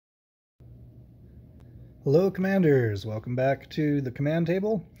Hello Commanders, welcome back to the command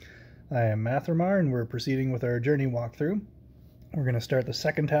table. I am Mathermar and we're proceeding with our journey walkthrough. We're going to start the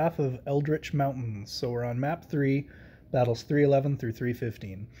second half of Eldritch Mountains. So we're on map 3, battles 311 through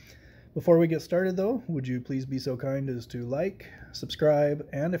 315. Before we get started though, would you please be so kind as to like, subscribe,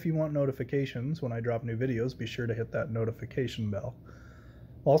 and if you want notifications when I drop new videos, be sure to hit that notification bell.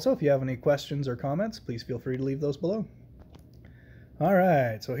 Also, if you have any questions or comments, please feel free to leave those below.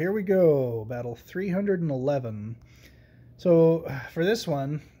 Alright, so here we go, battle 311. So for this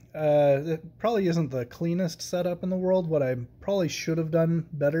one, it probably isn't the cleanest setup in the world. What I probably should have done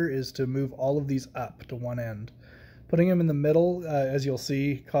better is to move all of these up to one end. Putting them in the middle, as you'll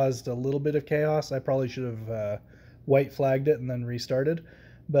see, caused a little bit of chaos. I probably should have white flagged it and then restarted.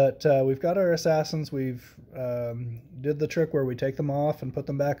 But we've got our assassins. We've did the trick where we take them off and put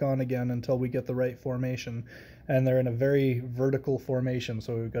them back on again until we get the right formation. And they're in a very vertical formation.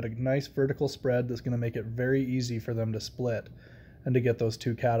 So we've got a nice vertical spread that's going to make it very easy for them to split and to get those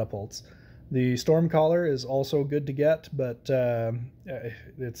two catapults. The Stormcaller is also good to get, but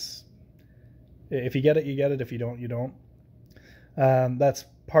it's if you get it, you get it. If you don't, you don't. That's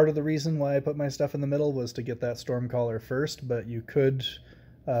part of the reason why I put my stuff in the middle, was to get that Stormcaller first, but you could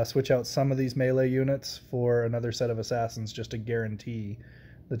switch out some of these melee units for another set of assassins just to guarantee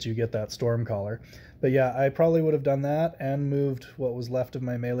that you get that Stormcaller. But yeah, I probably would have done that and moved what was left of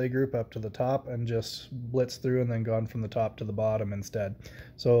my melee group up to the top and just blitzed through and then gone from the top to the bottom instead.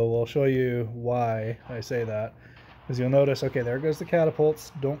 So we'll show you why I say that. As you'll notice, okay, there goes the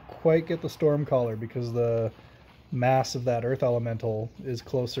catapults. Don't quite get the Stormcaller because the mass of that Earth Elemental is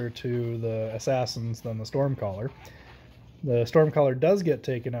closer to the assassins than the Stormcaller. The Stormcaller does get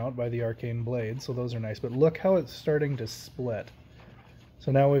taken out by the Arcane Blade, so those are nice, but look how it's starting to split. So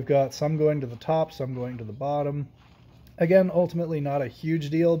now we've got some going to the top, some going to the bottom. Again, ultimately not a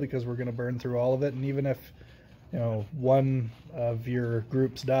huge deal because we're going to burn through all of it, and even if, you know, one of your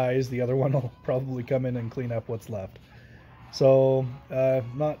groups dies, the other one will probably come in and clean up what's left. So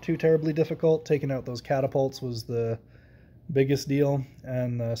not too terribly difficult. Taking out those catapults was the biggest deal,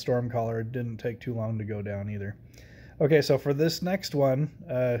 and the Stormcaller didn't take too long to go down either. Okay, so for this next one,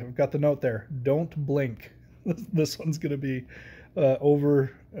 we've got the note there, don't blink. This one's going to be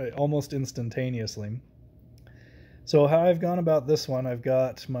over almost instantaneously. So how I've gone about this one, I've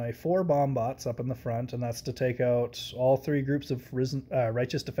got my 4 bomb bots up in the front, and that's to take out all 3 groups of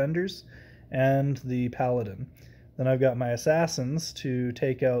righteous defenders and the paladin. Then I've got my assassins to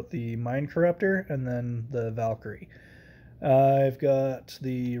take out the Mind Corruptor and then the Valkyrie. I've got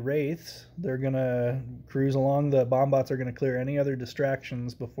the wraiths. They're going to cruise along. The bomb bots are going to clear any other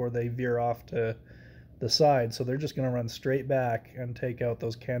distractions before they veer off to the side. So they're just going to run straight back and take out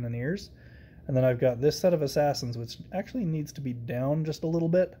those cannoneers. And then I've got this set of assassins, which actually needs to be down just a little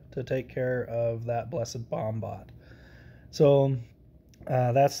bit to take care of that blessed bomb bot. So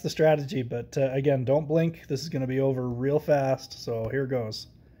that's the strategy. But again, don't blink. This is going to be over real fast. So here goes.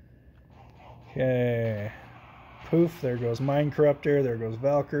 Okay. Poof, there goes Mind Corruptor, there goes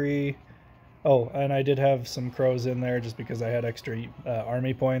Valkyrie. Oh, and I did have some crows in there just because I had extra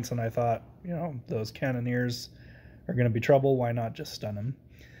army points, and I thought, you know, those cannoneers are going to be trouble, why not just stun them?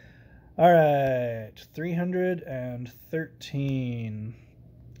 Alright, 313.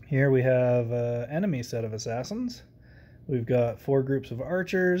 Here we have an enemy set of assassins. We've got 4 groups of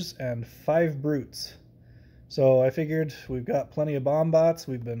archers and 5 brutes. So I figured we've got plenty of bomb bots.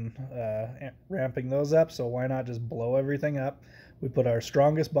 We've been ramping those up, so why not just blow everything up? We put our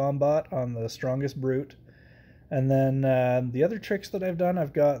strongest bomb bot on the strongest brute. And then the other tricks that I've done,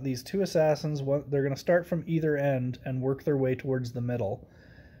 I've got these 2 assassins. They're going to start from either end and work their way towards the middle.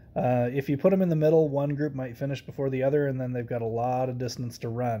 If you put them in the middle, one group might finish before the other, and then they've got a lot of distance to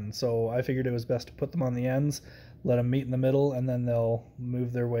run. So I figured it was best to put them on the ends, let them meet in the middle, and then they'll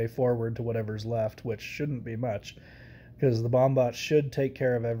move their way forward to whatever's left, which shouldn't be much, because the bomb bot should take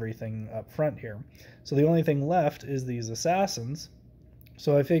care of everything up front here. So the only thing left is these assassins.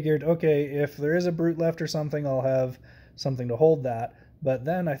 So I figured, okay, if there is a brute left or something, I'll have something to hold that. But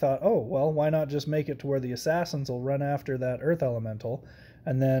then I thought, oh, well, why not just make it to where the assassins will run after that Earth Elemental,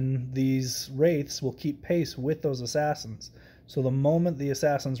 and then these wraiths will keep pace with those assassins. So the moment the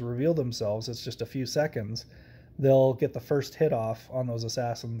assassins reveal themselves, it's just a few seconds, they'll get the first hit off on those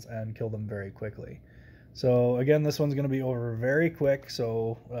assassins and kill them very quickly. So again, this one's going to be over very quick,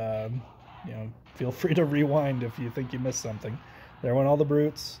 so you know, feel free to rewind if you think you missed something. There went all the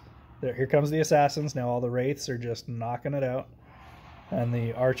brutes. Here comes the assassins. Now all the wraiths are just knocking it out. And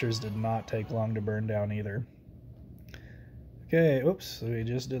the archers did not take long to burn down either. Okay, oops, we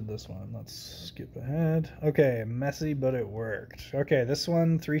just did this one. Let's skip ahead. Okay, messy, but it worked. Okay, this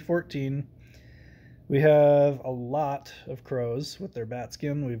one, 314. We have a lot of crows with their bat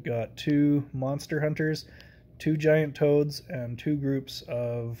skin. We've got 2 monster hunters, 2 giant toads, and 2 groups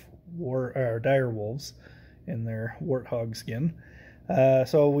of dire wolves in their warthog skin.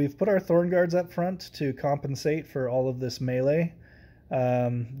 So we've put our thorn guards up front to compensate for all of this melee.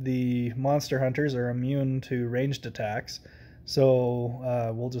 The monster hunters are immune to ranged attacks,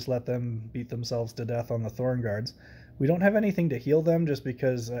 so we'll just let them beat themselves to death on the thorn guards. We don't have anything to heal them just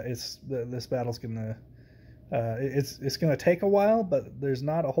because this battle's gonna it's gonna take a while, but there's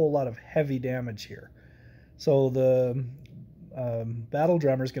not a whole lot of heavy damage here. So the battle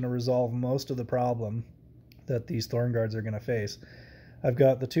drummer is going to resolve most of the problem that these thorn guards are going to face. I've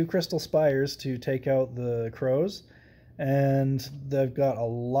got the 2 crystal spires to take out the crows, and they've got a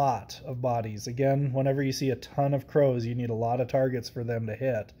lot of bodies. Again, whenever you see a ton of crows, you need a lot of targets for them to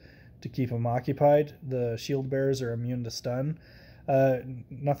hit to keep them occupied. The shield bearers are immune to stun.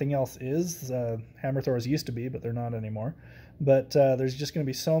 Nothing else is. Hammer throwers used to be, but they're not anymore. But there's just going to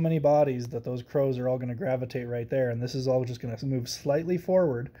be so many bodies that those crows are all going to gravitate right there, and this is all just going to move slightly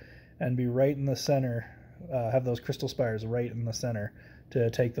forward and be right in the center, have those crystal spires right in the center to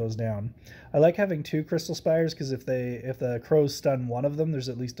take those down. I like having 2 crystal spires because if the crows stun one of them, there's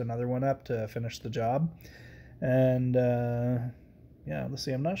at least another one up to finish the job. And yeah, let's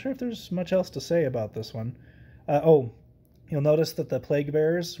see, I'm not sure if there's much else to say about this one. Oh, you'll notice that the plague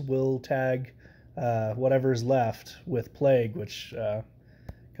bearers will tag whatever's left with plague, which kind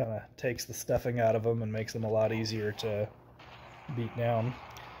of takes the stuffing out of them and makes them a lot easier to beat down.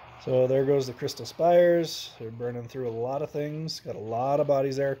 So there goes the crystal spires. They're burning through a lot of things. Got a lot of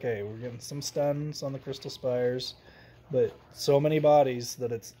bodies there. Okay, we're getting some stuns on the crystal spires, but so many bodies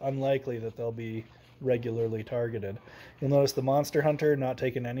that it's unlikely that they'll be regularly targeted. You'll notice the monster hunter not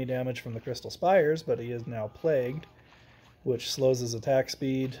taking any damage from the crystal spires, but he is now plagued, which slows his attack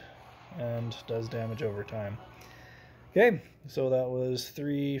speed and does damage over time. Okay, so that was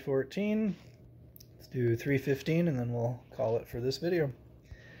 314. Let's do 315 and then we'll call it for this video.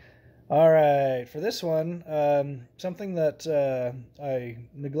 Alright, for this one, something that I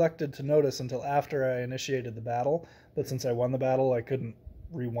neglected to notice until after I initiated the battle, but since I won the battle I couldn't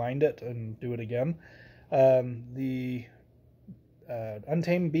rewind it and do it again. The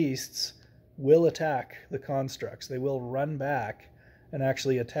untamed beasts will attack the constructs. They will run back and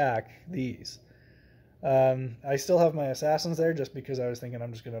actually attack these. I still have my assassins there just because I was thinking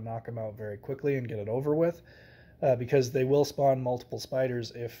I'm just going to knock them out very quickly and get it over with, because they will spawn multiple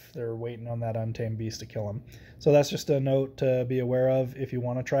spiders if they're waiting on that untamed beast to kill them. So that's just a note to be aware of. If you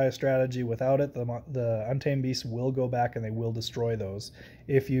want to try a strategy without it, the untamed beasts will go back and they will destroy those.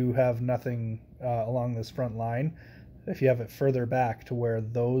 If you have nothing along this front line, if you have it further back to where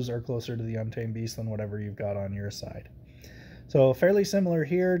those are closer to the untamed beast than whatever you've got on your side. So fairly similar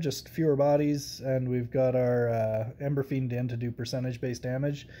here, just fewer bodies, and we've got our Ember Fiend in to do percentage-based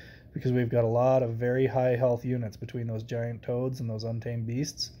damage because we've got a lot of very high health units between those giant toads and those untamed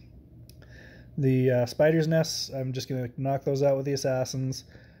beasts. The spider's nests, I'm just going to knock those out with the assassins.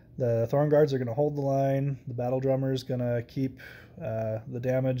 The thorn guards are going to hold the line. The battle drummer is going to keep the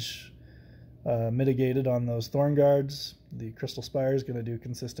damage mitigated on those thorn guards. The crystal spire is going to do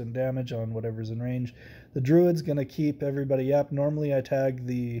consistent damage on whatever's in range. The druid's going to keep everybody up. Normally I tag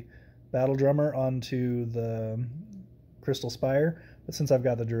the battle drummer onto the crystal spire, but since I've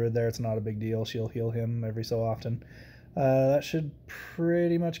got the druid there, it's not a big deal. She'll heal him every so often. That should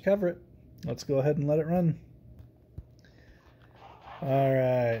pretty much cover it. Let's go ahead and let it run.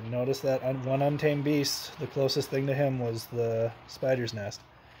 Alright, notice that one untamed beast, the closest thing to him was the spider's nest.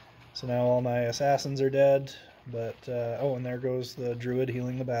 So now all my assassins are dead, but, oh, and there goes the druid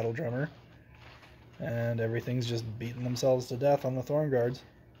healing the battle drummer. And everything's just beating themselves to death on the thorn guards.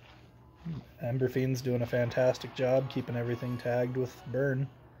 Ember Fiend's doing a fantastic job keeping everything tagged with burn.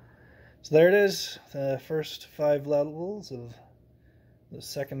 So there it is, the first 5 levels of the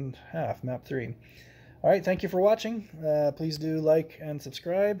second half, map 3. Alright, thank you for watching. Please do like and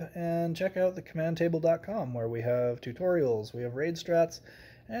subscribe, and check out thecommandtable.com where we have tutorials, we have raid strats,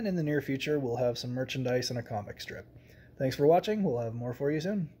 and in the near future we'll have some merchandise and a comic strip. Thanks for watching, we'll have more for you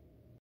soon.